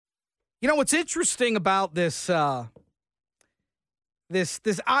You know what's interesting about this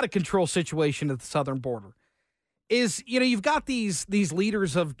this out of control situation at the southern border is, you've got these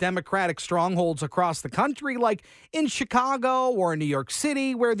leaders of Democratic strongholds across the country, like in Chicago or in New York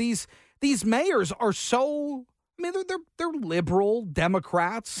City, where these mayors are so, they're liberal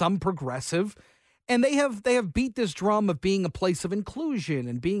Democrats, some progressive, and they have beat this drum of being a place of inclusion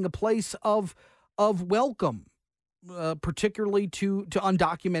and being a place of welcome, particularly to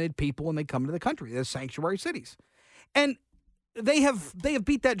undocumented people when they come into the country, the sanctuary cities. And they have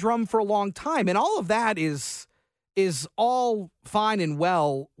beat that drum for a long time. And all of that is all fine and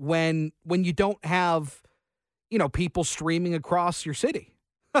well when you don't have, people streaming across your city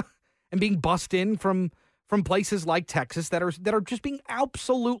and being bussed in from places like Texas that are just being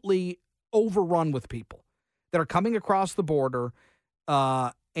absolutely overrun with people that are coming across the border,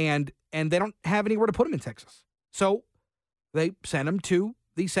 and they don't have anywhere to put them in Texas. So they send them to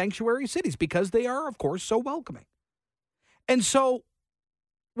these sanctuary cities because they are, of course, so welcoming. And so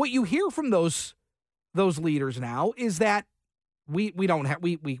what you hear from those leaders now is that we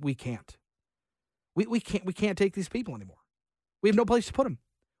can't take these people anymore. We have no place to put them.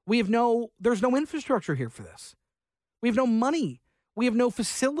 There's no infrastructure here for this. We have no money. We have no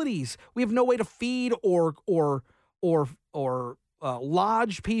facilities. We have no way to feed or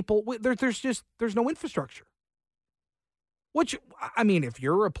lodge people. There's no infrastructure. Which, if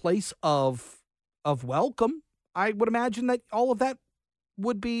you're a place of welcome, I would imagine that all of that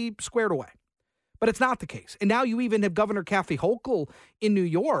would be squared away. But it's not the case. And now you even have Governor Kathy Hochul in New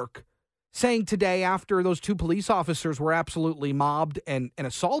York saying today, after those two police officers were absolutely mobbed and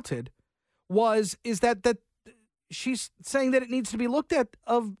assaulted, is that she's saying that it needs to be looked at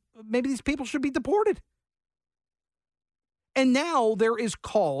of maybe these people should be deported. And now there is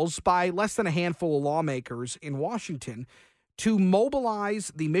calls by less than a handful of lawmakers in Washington to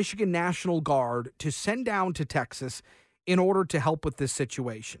mobilize the Michigan National Guard to send down to Texas in order to help with this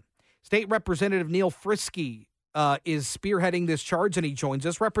situation. State Representative Neil Friske is spearheading this charge, and he joins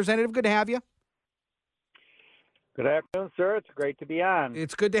us. Representative, good to have you. Good afternoon, sir. It's great to be on.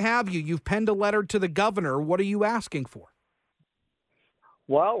 It's good to have you. You've penned a letter to the governor. What are you asking for?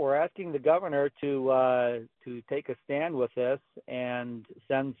 Well, we're asking the governor to take a stand with this and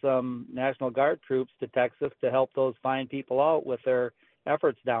send some National Guard troops to Texas to help those fine people out with their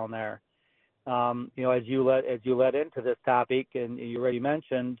efforts down there. As you led into this topic, and you already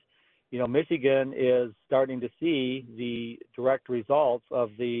mentioned, Michigan is starting to see the direct results of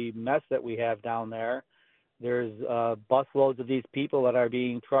the mess that we have down there. There's busloads of these people that are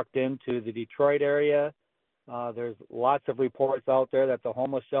being trucked into the Detroit area. There's lots of reports out there that the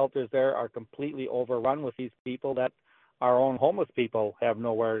homeless shelters there are completely overrun with these people, that our own homeless people have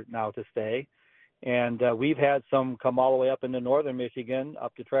nowhere now to stay. And we've had some come all the way up into northern Michigan,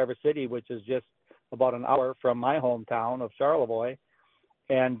 up to Traverse City, which is just about an hour from my hometown of Charlevoix.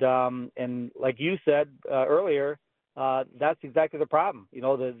 And like you said earlier, that's exactly the problem.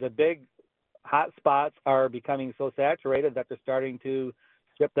 The big hot spots are becoming so saturated that they're starting to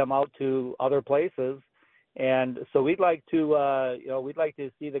ship them out to other places. And so we'd like to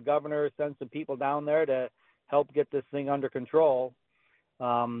see the governor send some people down there to help get this thing under control.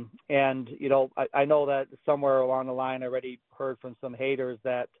 I know that somewhere along the line I already heard from some haters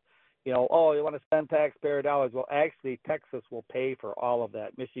that, you want to spend taxpayer dollars. Well, actually, Texas will pay for all of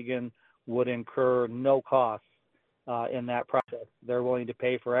that. Michigan would incur no costs in that process. They're willing to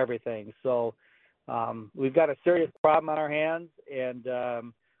pay for everything. So we've got a serious problem on our hands,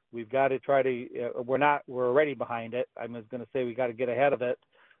 and we've got to try to. We're already behind it. I was going to say we got to get ahead of it.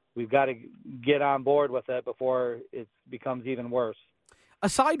 We've got to get on board with it before it becomes even worse.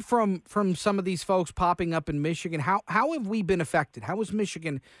 Aside from some of these folks popping up in Michigan, how have we been affected? How has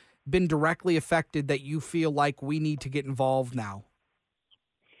Michigan been directly affected that you feel like we need to get involved now?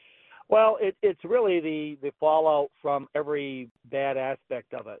 Well, it's really the fallout from every bad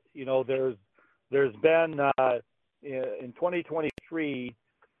aspect of it. There's been in 2023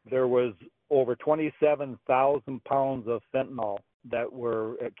 there was over 27,000 pounds of fentanyl that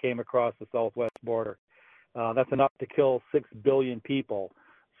came across the southwest border. That's enough to kill 6 billion people.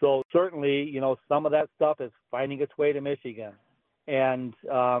 So certainly, some of that stuff is finding its way to Michigan. And,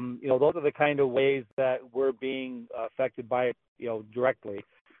 those are the kind of ways that we're being affected by it, directly.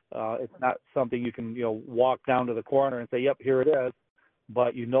 It's not something you can, walk down to the corner and say, yep, here it is.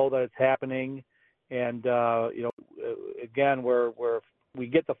 But that it's happening. And, again, we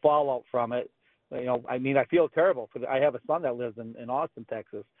get the fallout from it. I feel terrible I have a son that lives in Austin,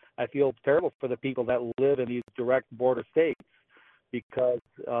 Texas. I feel terrible for the people that live in these direct border states because,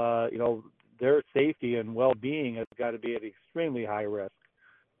 their safety and well-being has got to be at extremely high risk.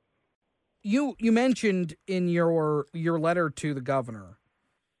 You mentioned in your letter to the governor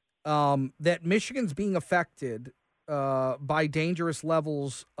that Michigan's being affected by dangerous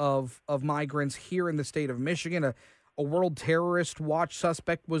levels of migrants here in the state of Michigan. A World Terrorist Watch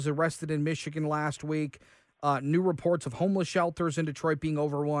suspect was arrested in Michigan last week. New reports of homeless shelters in Detroit being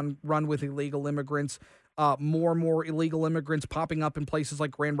run with illegal immigrants. More and more illegal immigrants popping up in places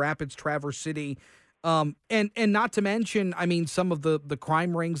like Grand Rapids, Traverse City. And not to mention, I mean, some of the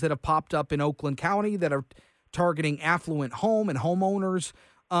crime rings that have popped up in Oakland County that are targeting affluent home and homeowners.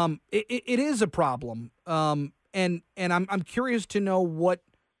 It is a problem. And I'm curious to know what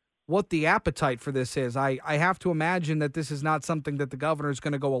the appetite for this is. I have to imagine that this is not something that the governor is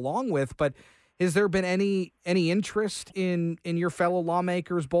going to go along with, but has there been any interest in your fellow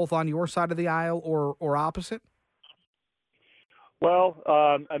lawmakers, both on your side of the aisle or opposite? Well,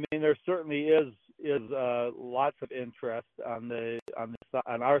 I mean, there certainly is lots of interest on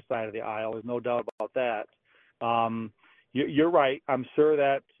our side of the aisle. There's no doubt about that. You're right. I'm sure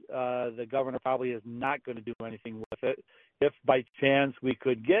that the governor probably is not going to do anything with it. If by chance we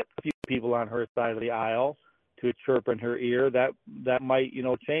could get a few people on her side of the aisle to chirp in her ear, that might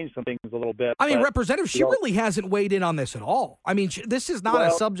change some things a little bit. I mean, Representative, she really hasn't weighed in on this at all. I mean, this is not a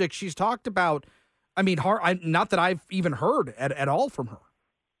subject she's talked about. I mean, not that I've even heard at all from her.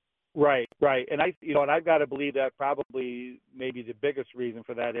 Right, and I've got to believe that probably maybe the biggest reason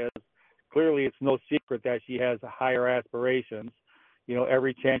for that is clearly it's no secret that she has higher aspirations.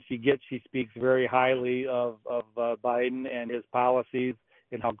 Every chance she gets, she speaks very highly of Biden and his policies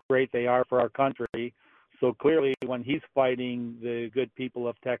and how great they are for our country. So clearly, when he's fighting the good people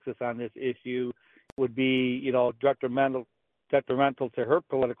of Texas on this issue, it would be detrimental to her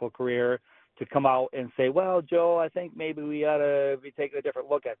political career to come out and say, well, Joe, I think maybe we ought to be taking a different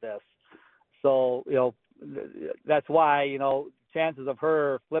look at this. So, that's why, chances of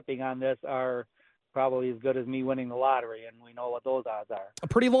her flipping on this are probably as good as me winning the lottery, and we know what those odds are.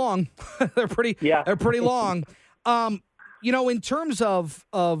 Pretty long. They're pretty long. In terms of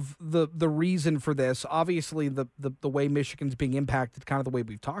the reason for this, obviously the way Michigan's being impacted, kind of the way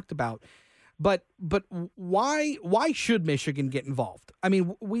we've talked about. But why should Michigan get involved? I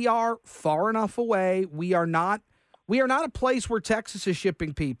mean, we are far enough away. We are not a place where Texas is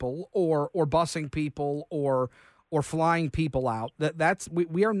shipping people or busing people or flying people out.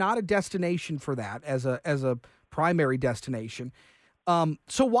 We are not a destination for that as a primary destination.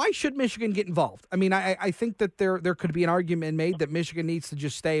 So why should Michigan get involved? I mean, I think that there could be an argument made that Michigan needs to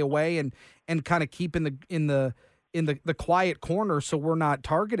just stay away and kind of keep in the quiet corner so we're not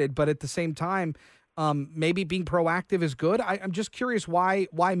targeted. But at the same time, maybe being proactive is good. I'm just curious why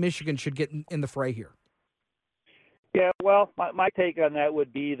Michigan should get in the fray here. Yeah, well, my take on that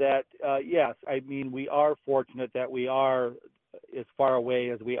would be that, yes, I mean, we are fortunate that we are as far away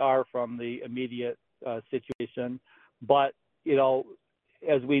as we are from the immediate situation. But,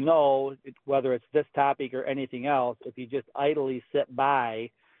 as we know, whether it's this topic or anything else, if you just idly sit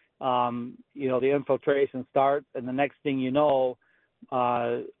by, the infiltration starts, and the next thing you know,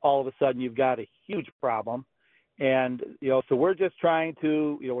 all of a sudden you've got a huge problem. And, so we're just trying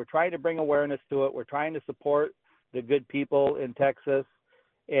to, we're trying to bring awareness to it. We're trying to support the good people in Texas.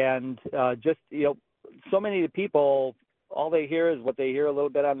 And so many people, all they hear is what they hear a little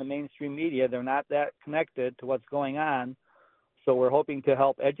bit on the mainstream media. They're not that connected to what's going on. So we're hoping to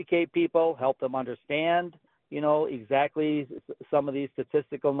help educate people, help them understand, exactly some of these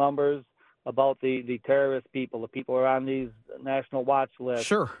statistical numbers about the terrorist people, the people who are on these national watch lists,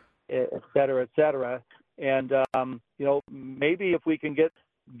 sure, et cetera, et cetera. And, maybe if we can get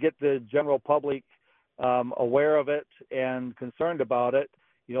the general public aware of it and concerned about it,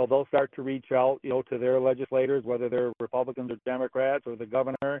 they'll start to reach out, to their legislators, whether they're Republicans or Democrats or the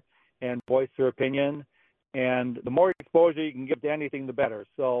governor, and voice their opinion. And the more exposure you can give to anything, the better.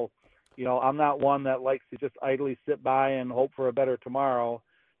 So, I'm not one that likes to just idly sit by and hope for a better tomorrow,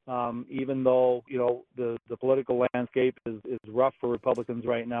 even though, the political landscape is rough for Republicans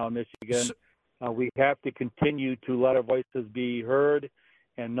right now in Michigan. We have to continue to let our voices be heard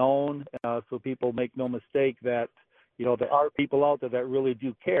and known, so people make no mistake that, there are people out there that really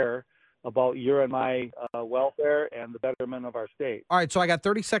do care about your and my welfare and the betterment of our state. All right, so I got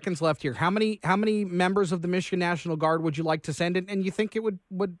 30 seconds left here. How many members of the Michigan National Guard would you like to send in? And you think it would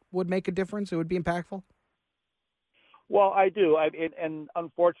make a difference? It would be impactful? Well, I do. And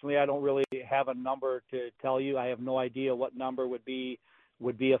unfortunately, I don't really have a number to tell you. I have no idea what number would be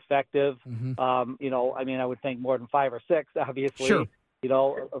effective. Mm-hmm. I would think more than 5 or 6, obviously. Sure.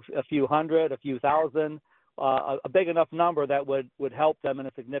 A few hundred, a few thousand, a big enough number that would help them in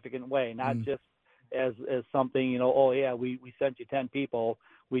a significant way, not just as something, we sent you 10 people.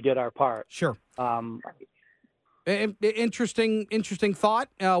 we did our part. Sure. Interesting thought.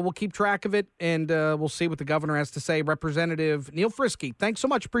 We'll keep track of it, and we'll see what the governor has to say. Representative Neil Friske, thanks so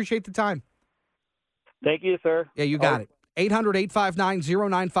much. Appreciate the time. Thank you, sir. Yeah, you got it.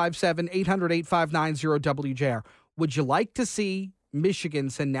 800-859-0957, 800-859-0WJR. Would you like to see Michigan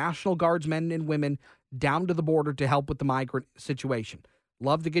send National Guardsmen and women down to the border to help with the migrant situation?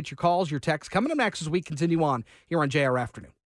 Love to get your calls, your texts. Coming up next as we continue on here on JR Afternoon.